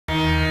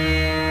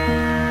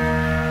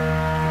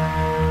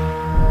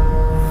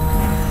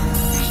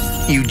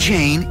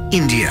Ujjain,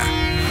 India,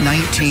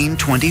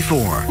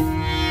 1924.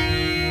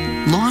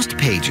 Lost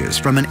pages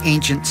from an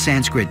ancient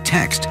Sanskrit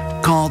text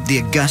called the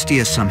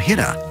Agastya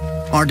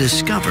Samhita are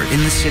discovered in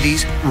the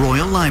city's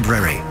royal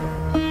library.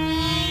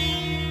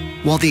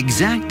 While the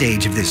exact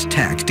age of this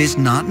text is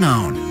not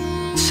known,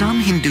 some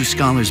Hindu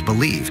scholars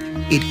believe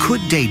it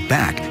could date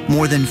back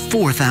more than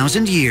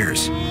 4,000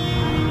 years.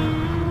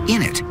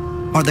 In it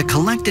are the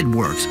collected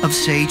works of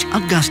sage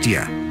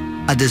Agastya,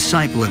 a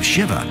disciple of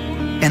Shiva,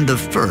 and the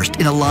first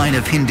in a line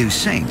of Hindu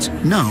saints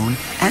known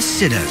as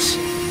Siddhas.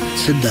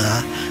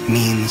 Siddha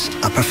means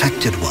a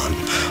perfected one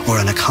or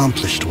an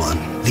accomplished one.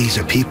 These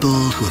are people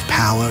who have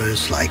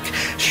powers like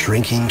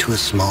shrinking to a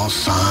small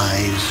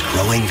size,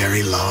 growing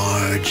very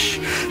large,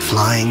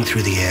 flying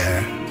through the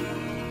air.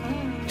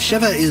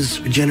 Shiva is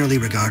generally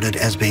regarded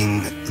as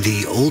being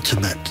the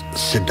ultimate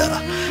Siddha,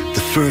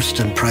 the first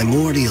and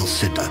primordial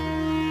Siddha.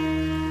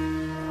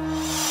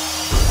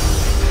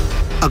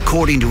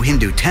 According to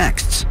Hindu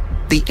texts,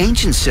 the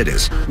ancient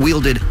Siddhas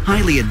wielded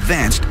highly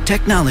advanced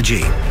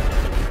technology.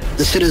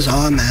 The Siddhas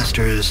are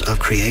masters of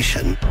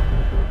creation.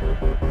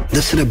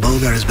 The Siddha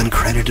Bogar has been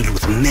credited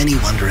with many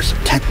wondrous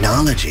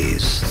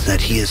technologies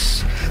that he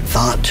is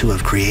thought to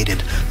have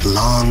created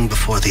long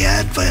before the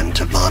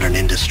advent of modern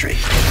industry.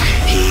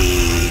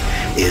 He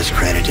is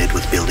credited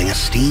with building a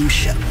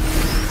steamship,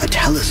 a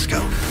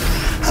telescope,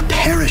 a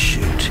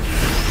parachute,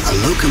 a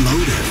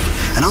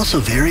locomotive, and also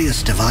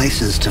various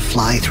devices to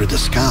fly through the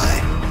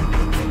sky.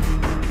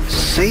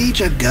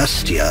 Sage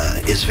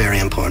Agastya is very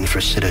important for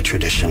Siddha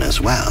tradition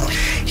as well.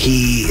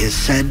 He is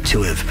said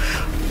to have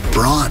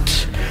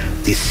brought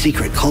the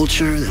secret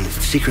culture and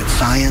secret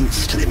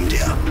science to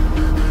India.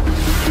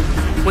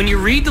 When you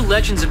read the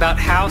legends about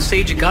how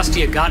Sage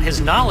Agastya got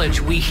his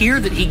knowledge, we hear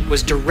that he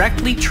was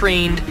directly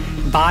trained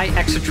by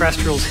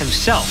extraterrestrials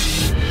himself.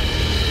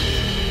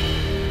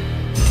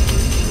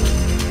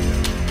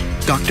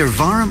 Dr.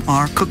 Varam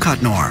R.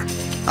 Kukatnor,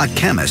 a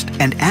chemist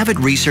and avid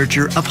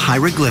researcher of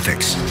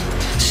hieroglyphics,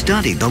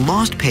 studied the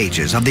lost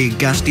pages of the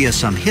Agastya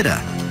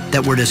Samhita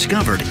that were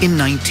discovered in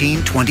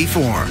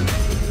 1924.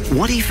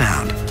 What he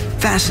found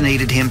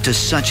fascinated him to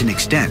such an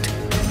extent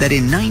that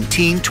in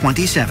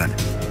 1927,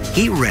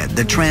 he read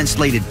the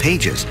translated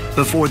pages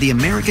before the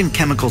American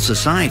Chemical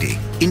Society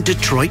in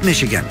Detroit,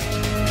 Michigan.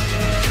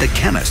 The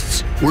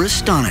chemists were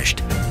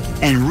astonished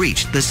and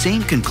reached the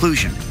same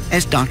conclusion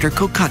as Dr.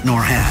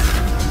 Kukatnor had,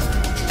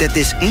 that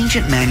this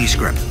ancient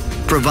manuscript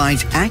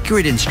provides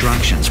accurate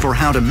instructions for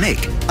how to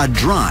make a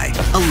dry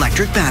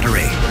electric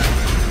battery.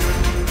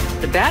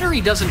 The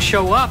battery doesn't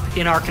show up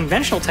in our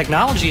conventional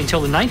technology until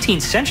the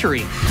 19th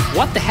century.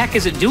 What the heck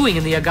is it doing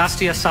in the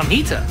Agastya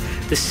Samhita,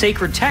 the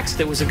sacred text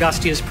that was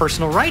Agastya's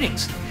personal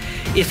writings?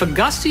 If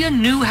Agastya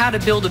knew how to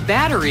build a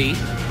battery,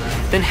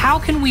 then how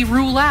can we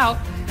rule out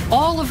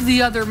all of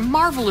the other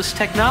marvelous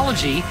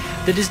technology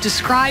that is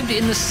described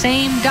in the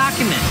same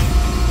document?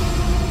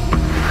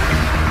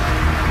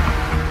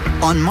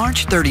 On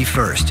March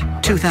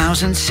 31st,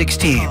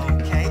 2016,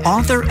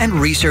 author and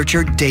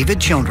researcher David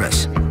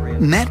Childress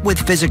met with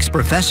physics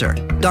professor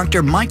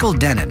Dr. Michael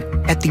Dennin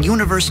at the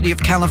University of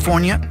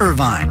California,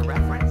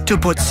 Irvine, to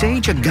put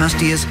Sage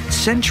Agastya's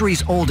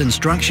centuries-old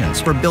instructions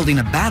for building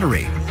a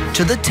battery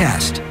to the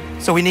test.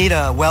 So we need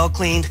a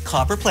well-cleaned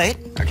copper plate.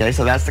 Okay,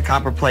 so that's the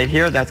copper plate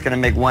here. That's going to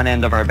make one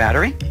end of our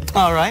battery.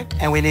 All right,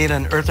 and we need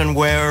an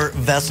earthenware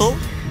vessel.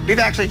 We've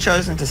actually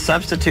chosen to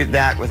substitute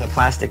that with a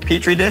plastic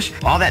petri dish.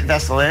 All that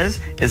vessel is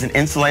an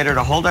insulator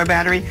to hold our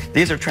battery.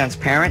 These are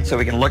transparent, so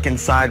we can look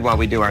inside while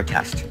we do our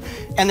test.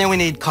 And then we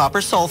need copper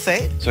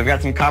sulphate. So we've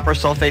got some copper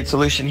sulphate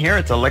solution here.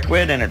 It's a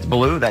liquid and it's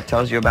blue. That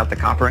tells you about the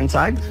copper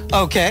inside.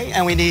 Okay,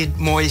 and we need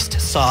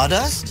moist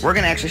sawdust. We're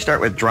going to actually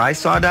start with dry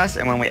sawdust,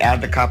 and when we add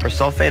the copper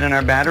sulphate in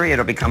our battery,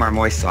 it'll become our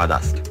moist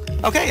sawdust.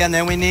 Okay, and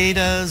then we need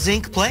a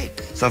zinc plate.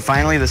 So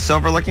finally, the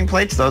silver-looking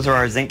plates, those are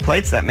our zinc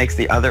plates. That makes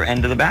the other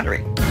end of the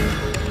battery.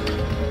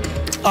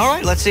 All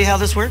right, let's see how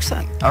this works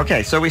then.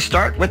 Okay, so we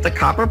start with the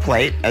copper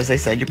plate. As they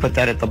said, you put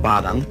that at the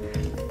bottom,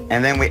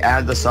 and then we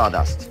add the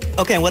sawdust.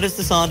 Okay, what does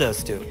the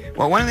sawdust do?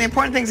 Well, one of the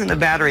important things in the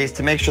battery is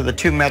to make sure the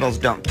two metals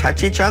don't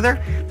touch each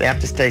other. They have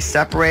to stay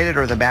separated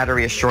or the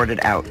battery is shorted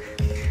out.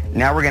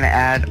 Now we're going to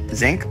add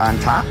zinc on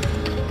top.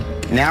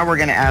 Now we're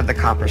going to add the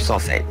copper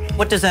sulfate.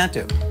 What does that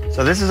do?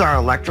 So this is our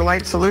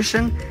electrolyte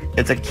solution.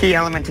 It's a key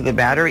element to the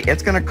battery.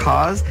 It's going to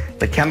cause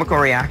the chemical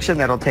reaction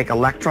that'll take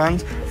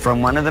electrons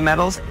from one of the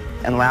metals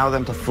and allow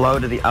them to flow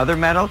to the other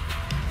metal,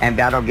 and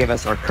that'll give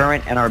us our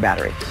current and our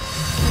battery.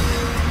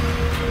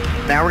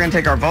 Now we're going to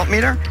take our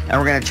voltmeter and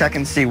we're going to check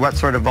and see what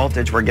sort of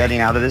voltage we're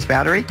getting out of this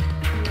battery.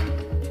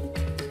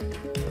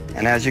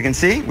 And as you can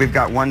see, we've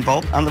got 1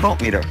 volt on the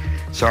voltmeter.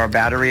 So our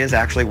battery is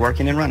actually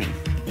working and running.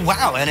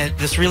 Wow, and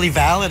this really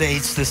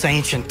validates this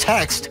ancient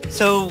text.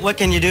 So what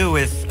can you do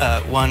with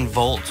 1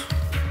 volt?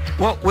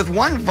 Well, with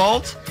 1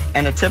 volt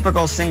and a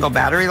typical single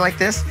battery like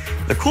this,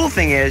 the cool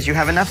thing is you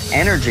have enough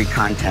energy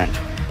content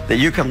that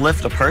you can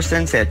lift a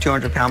person, say a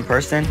 200-pound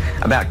person,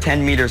 about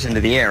 10 meters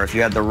into the air if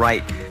you had the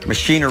right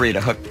machinery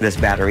to hook this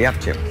battery up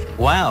to.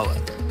 Wow.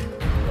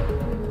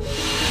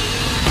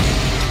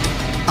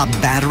 A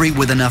battery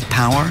with enough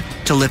power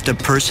to lift a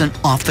person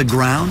off the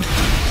ground?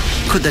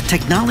 Could the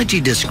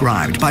technology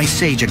described by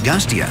sage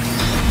Agastya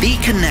be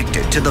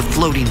connected to the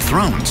floating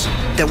thrones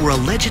that were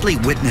allegedly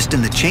witnessed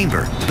in the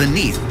chamber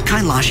beneath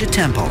Kailasha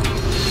Temple?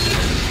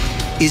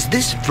 Is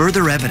this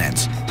further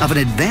evidence of an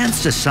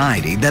advanced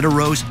society that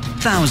arose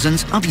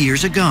thousands of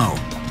years ago,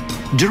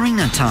 during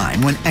a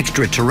time when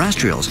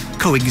extraterrestrials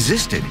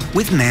coexisted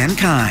with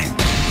mankind?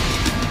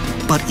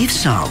 But if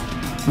so,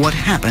 what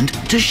happened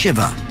to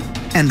Shiva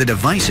and the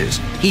devices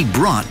he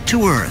brought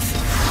to Earth?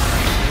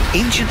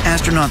 Ancient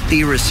astronaut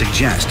theorists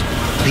suggest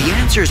the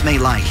answers may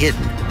lie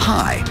hidden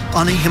high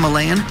on a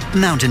Himalayan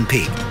mountain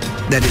peak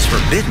that is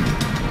forbidden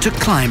to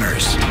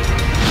climbers.